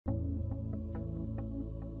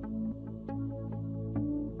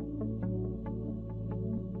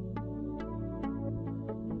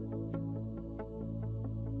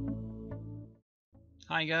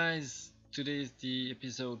Hi guys, today is the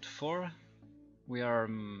episode 4. We are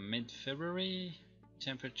mid-February,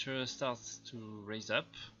 temperature starts to raise up,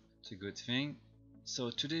 it's a good thing. So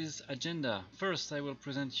today's agenda, first I will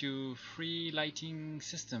present you 3 lighting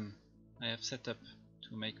system I have set up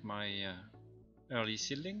to make my early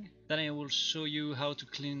seedling. Then I will show you how to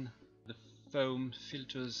clean the foam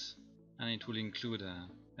filters, and it will include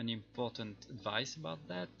an important advice about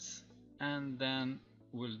that. And then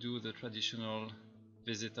we'll do the traditional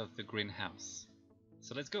visit of the greenhouse.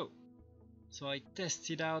 So let's go. So I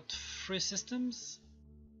tested out 3 systems.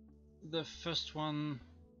 The first one,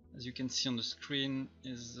 as you can see on the screen,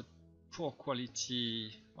 is poor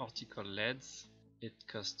quality optical LEDs. It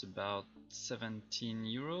cost about 17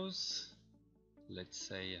 euros, let's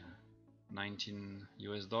say 19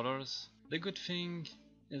 US dollars. The good thing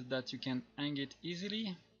is that you can hang it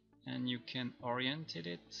easily and you can orient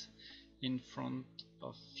it in front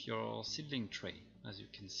of your seedling tray, as you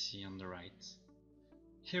can see on the right.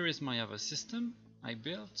 Here is my other system I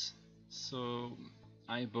built. So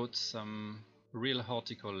I bought some real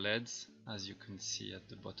optical LEDs, as you can see at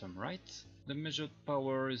the bottom right. The measured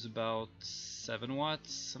power is about 7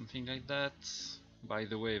 watts, something like that. By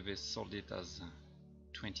the way, they sold it as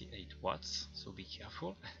 28 watts, so be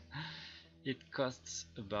careful. It costs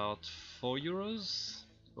about 4 euros.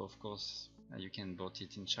 So of course you can buy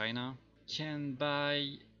it in China. Can buy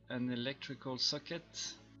an electrical socket,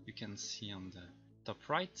 you can see on the top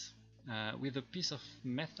right, with a piece of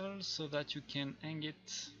metal so that you can hang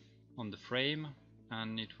it on the frame,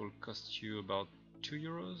 and it will cost you about 2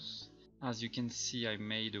 euros. As you can see, I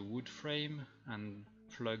made a wood frame and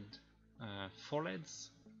plugged 4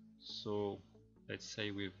 LEDs, so let's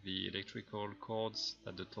say with the electrical cords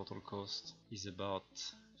that the total cost is about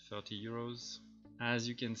 30 euros. As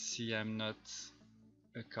you can see, I'm not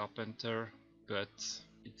a carpenter, but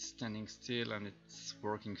it's standing still and it's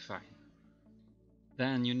working fine.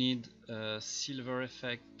 Then you need a silver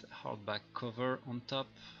effect hardback cover on top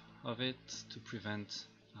of it to prevent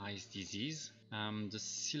eyes disease. The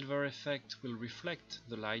silver effect will reflect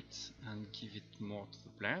the light and give it more to the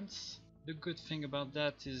plants. The good thing about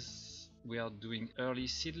that is we are doing early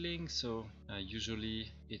seedling, so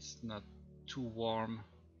usually it's not too warm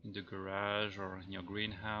in the garage or in your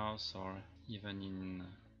greenhouse or even in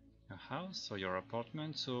your house or your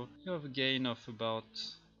apartment, so you have a gain of about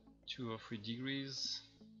 2 or 3 degrees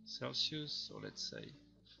Celsius, so let's say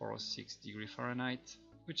 4 or 6 degrees Fahrenheit,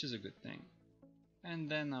 which is a good thing. And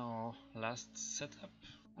then our last setup,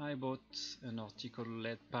 I bought an optical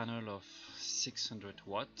LED panel of 600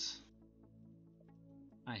 watts.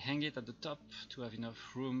 I hang it at the top to have enough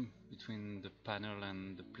room between the panel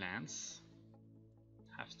and the plants.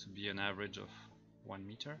 Has to be an average of 1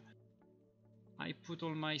 meter. I put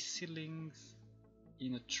all my seedlings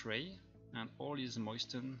in a tray and all is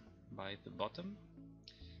moistened by the bottom.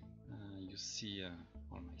 You see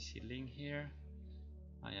all my seedling here.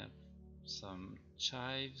 I have some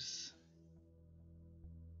chives,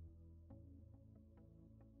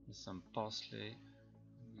 some parsley,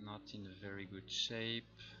 not in very good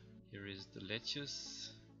shape. Here is the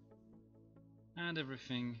lettuce, and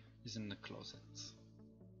everything is in the closet,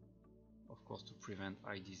 of course to prevent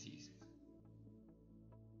eye disease.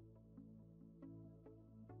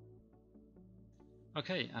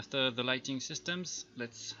 Okay, after the lighting systems,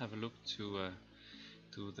 let's have a look to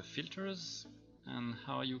the filters and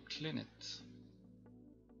how you clean it.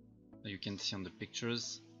 You can see on the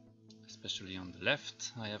pictures, especially on the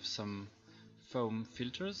left, I have some foam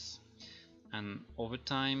filters, and over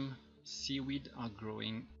time seaweed are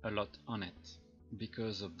growing a lot on it.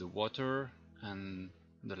 Because of the water and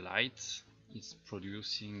the light, it's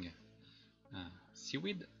producing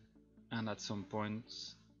seaweed, and at some point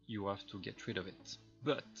you have to get rid of it.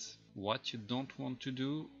 But what you don't want to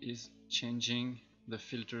do is changing the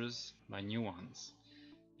filters by new ones,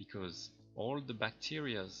 because all the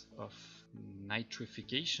bacteria of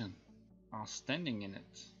nitrification are standing in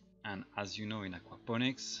it, and as you know, in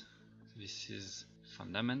aquaponics this is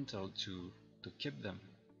fundamental to keep them.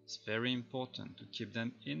 It's very important to keep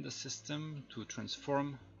them in the system to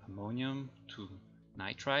transform ammonium to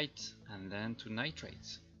nitrite and then to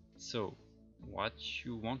nitrate. So what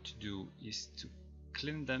you want to do is to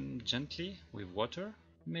clean them gently with water,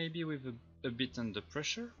 maybe with a bit under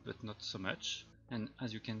pressure, but not so much. And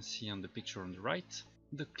as you can see on the picture on the right,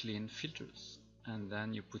 the clean filters, and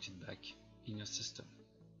then you put it back in your system.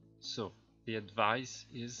 So the advice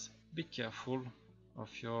is be careful of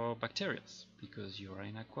your bacteria because you are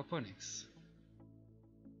in aquaponics.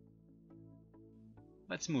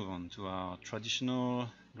 Let's move on to our traditional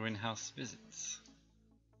greenhouse visits.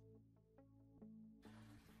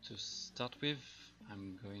 To start with,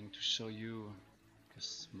 I'm going to show you a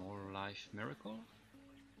small life miracle.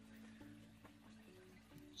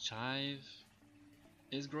 Chive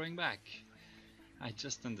is growing back. I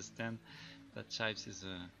just understand that chives is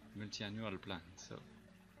a multi-annual plant, so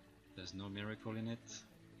there's no miracle in it.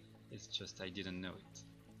 It's just I didn't know it.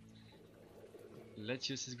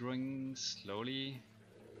 Lettuce is growing slowly.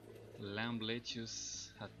 Lamb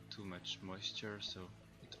lettuce had too much moisture, so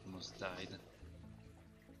it almost died.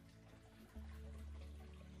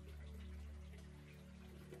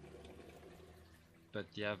 But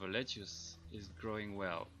the other lettuce is growing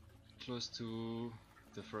well, close to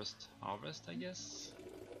the first harvest, I guess.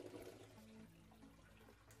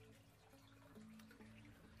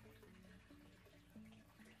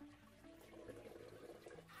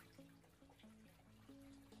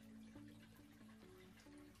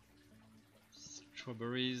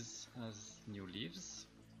 Strawberries has new leaves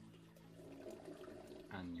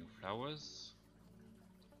and new flowers.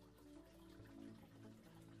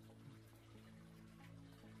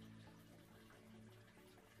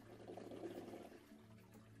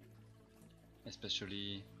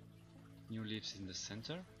 Especially new leaves in the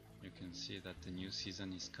center. You can see that the new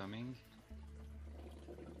season is coming.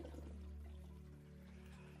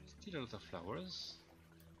 Still a lot of flowers.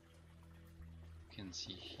 You can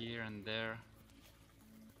see here and there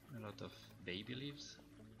a lot of baby leaves.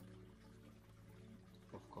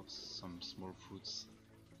 Of course, some small fruits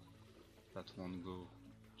that won't go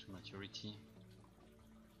to maturity.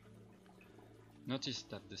 Notice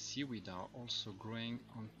that the seaweed are also growing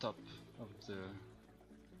on top of the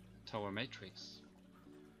tower matrix.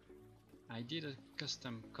 I did a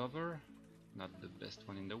custom cover, not the best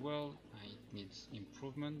one in the world. It needs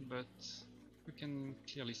improvement, but you can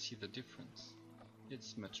clearly see the difference.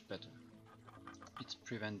 It's much better. It's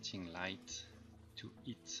preventing light to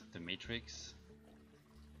hit the matrix.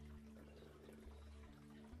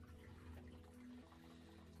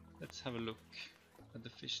 Let's have a look at the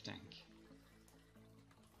fish tank.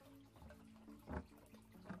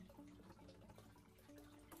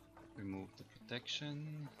 Remove the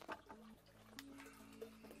protection.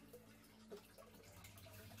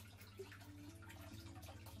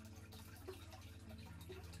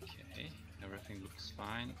 Okay, everything looks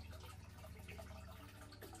fine.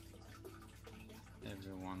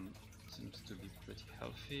 Everyone seems to be pretty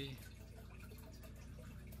healthy.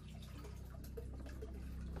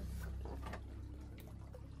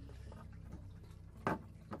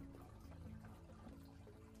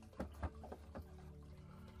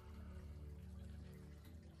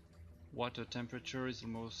 Water temperature is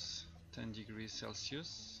almost 10 degrees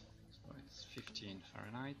Celsius, so it's 15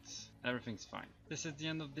 Fahrenheit. Everything's fine. This is the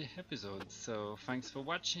end of the episode, so thanks for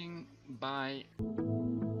watching. Bye!